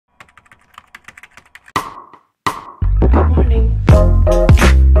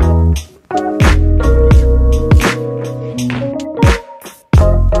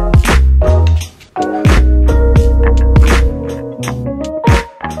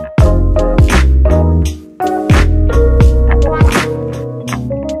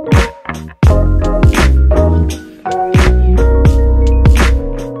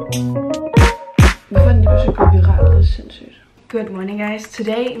Good morning, guys.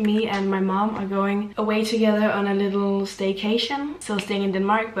 Today me and my mom are going away together on a little staycation. Still staying in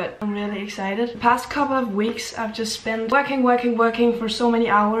Denmark, but I'm really excited. The past couple of weeks I've just spent working for so many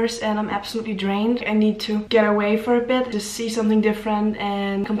hours and I'm absolutely drained. I need to get away for a bit, just see something different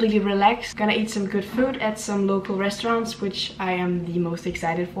and completely relax. Gonna eat some good food at some local restaurants, which I am the most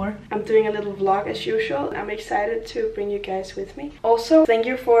excited for. I'm doing a little vlog as usual. I'm excited to bring you guys with me. Also, thank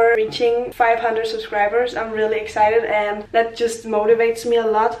you for reaching 500 subscribers. I'm really excited and that just motivates me a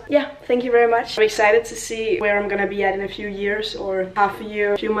lot. Yeah, thank you very much. I'm excited to see where I'm gonna be at in a few years or half a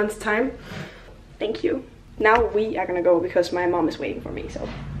year, a few months time. Thank you. Now we are gonna go because my mom is waiting for me, so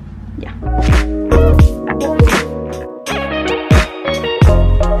yeah.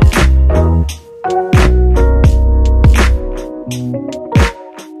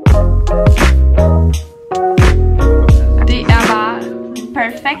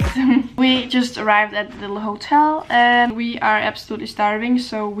 Perfect. We just arrived at the little hotel and we are absolutely starving,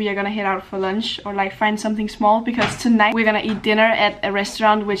 so we are gonna head out for lunch or like find something small because tonight we're gonna eat dinner at a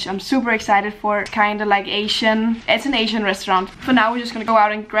restaurant which I'm super excited for. Kind of like Asian. It's an Asian restaurant. For now we're just gonna go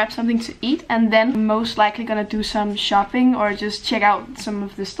out and grab something to eat and then most likely gonna do some shopping or just check out some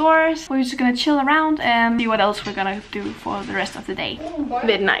of the stores. We're just gonna chill around and see what else we're gonna do for the rest of the day.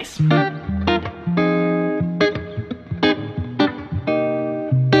 Bit nice.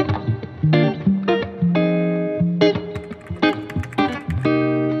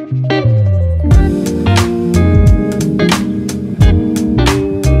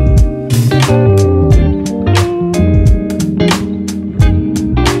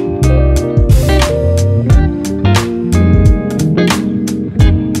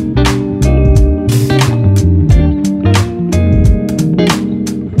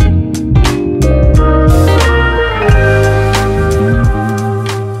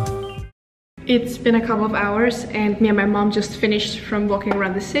 It's been a couple of hours and me and my mom just finished from walking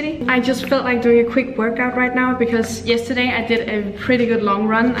around the city. I just felt like doing a quick workout right now because yesterday I did a pretty good long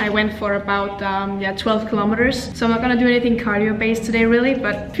run. I went for about 12 kilometers. So I'm not gonna do anything cardio based today really,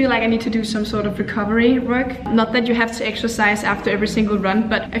 but I feel like I need to do some sort of recovery work. Not that you have to exercise after every single run,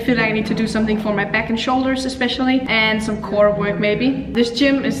 but I feel like I need to do something for my back and shoulders especially, and some core work maybe. This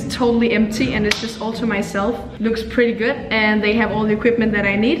gym is totally empty and it's just all to myself. Looks pretty good and they have all the equipment that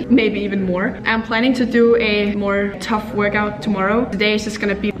I need, maybe even more. I'm planning to do a more tough workout tomorrow. Today is just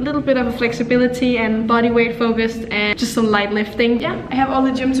gonna be a little bit of a flexibility and body weight focused and just some light lifting. Yeah, I have all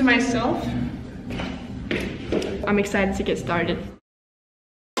the gym to myself. I'm excited to get started.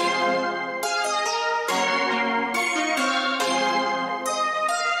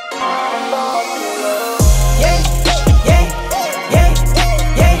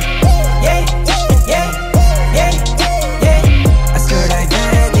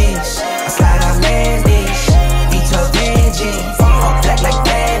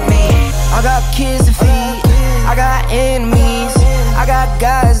 Kids to feed, I got enemies, I got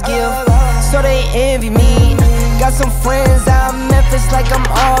God's gift, so they envy me. Got some friends out in Memphis like I'm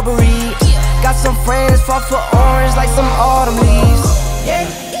Aubrey. Got some friends fought for orange like some autumn leaves. Yeah,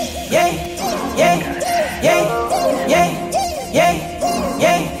 yeah, yeah, yeah, yeah, yeah,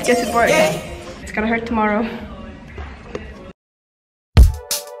 yeah. Guess it worked. Yeah. It's gonna hurt tomorrow.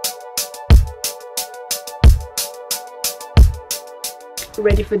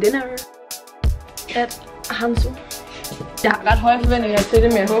 Ready for dinner at Hanzo. Jeg har ret høje forventninger til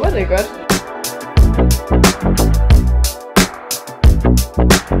det, men jeg håber det er godt.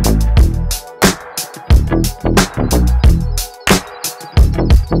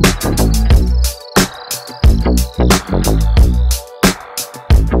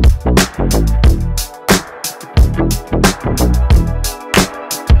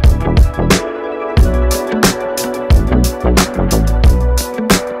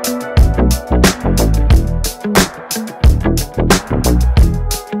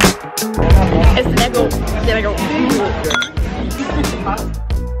 There we go.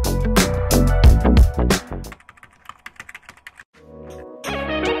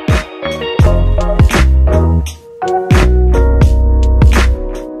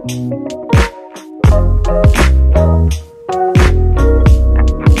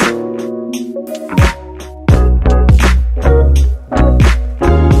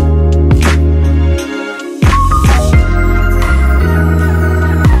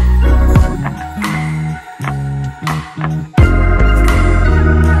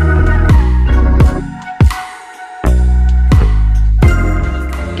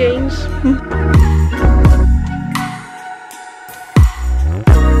 gains. Den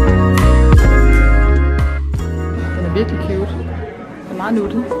er virkelig cute. Den er meget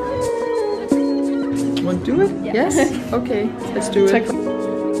nuttet. Want to do it? Yes? Okay, let's do it.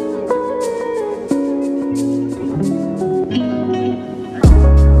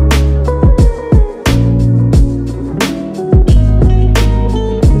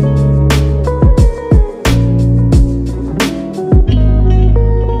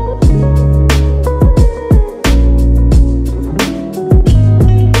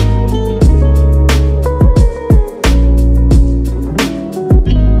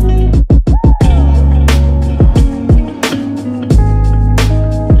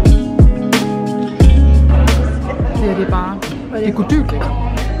 Det er kudyrt lækkert.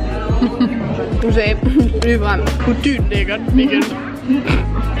 Du sagde, nybrændt, kudyrt lækkert, Michael.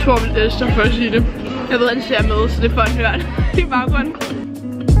 Jeg tror, vi elsker for at sige det. Jeg ved, at han ser med, så det får han hørt i baggrunden.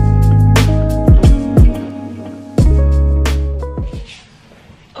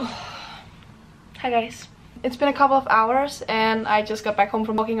 Hi guys. It's been a couple of hours and I just got back home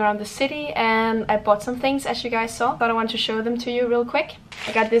from walking around the city and I bought some things, as you guys saw. Thought I wanted to show them to you real quick.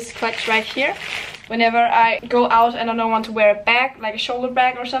 I got this clutch right here. Whenever I go out and I don't want to wear a bag, like a shoulder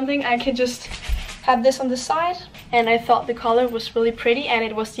bag or something, I can just have this on the side. And I thought the color was really pretty and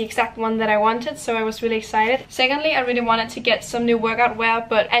it was the exact one that I wanted, so I was really excited. Secondly, I really wanted to get some new workout wear,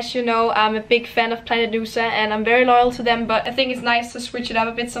 but as you know, I'm a big fan of Planet Noosa and I'm very loyal to them, but I think it's nice to switch it up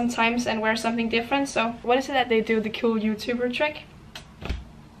a bit sometimes and wear something different. So what is it that they do, the cool YouTuber trick?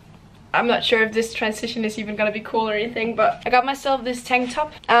 I'm not sure if this transition is even gonna be cool or anything, but I got myself this tank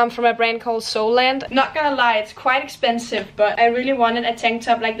top from a brand called Soulland. Not gonna lie, it's quite expensive, but I really wanted a tank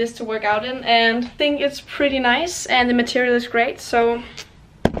top like this to work out in, and I think it's pretty nice and the material is great, so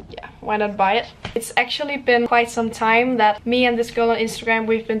yeah, why not buy it? It's actually been quite some time that me and this girl on Instagram,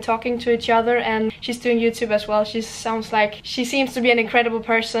 we've been talking to each other, and she's doing YouTube as well. She seems to be an incredible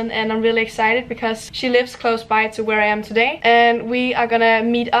person, and I'm really excited because she lives close by to where I am today, and we are gonna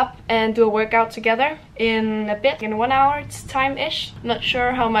meet up and do a workout together in a bit, in 1 hour's time-ish. Not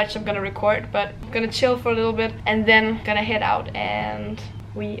sure how much I'm gonna record, but I'm gonna chill for a little bit and then gonna head out and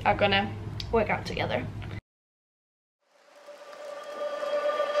we are gonna work out together.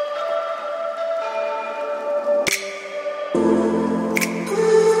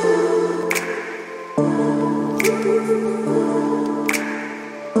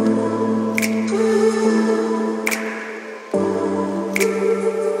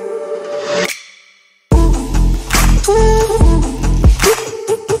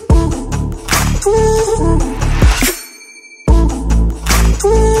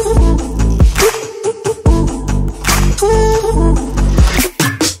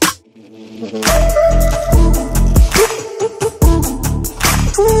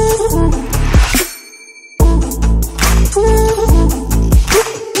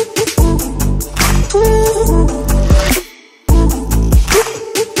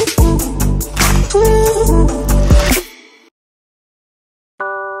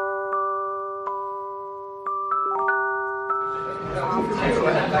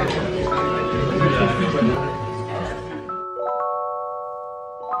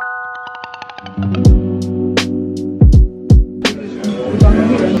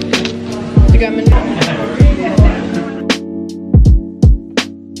 Det gør man.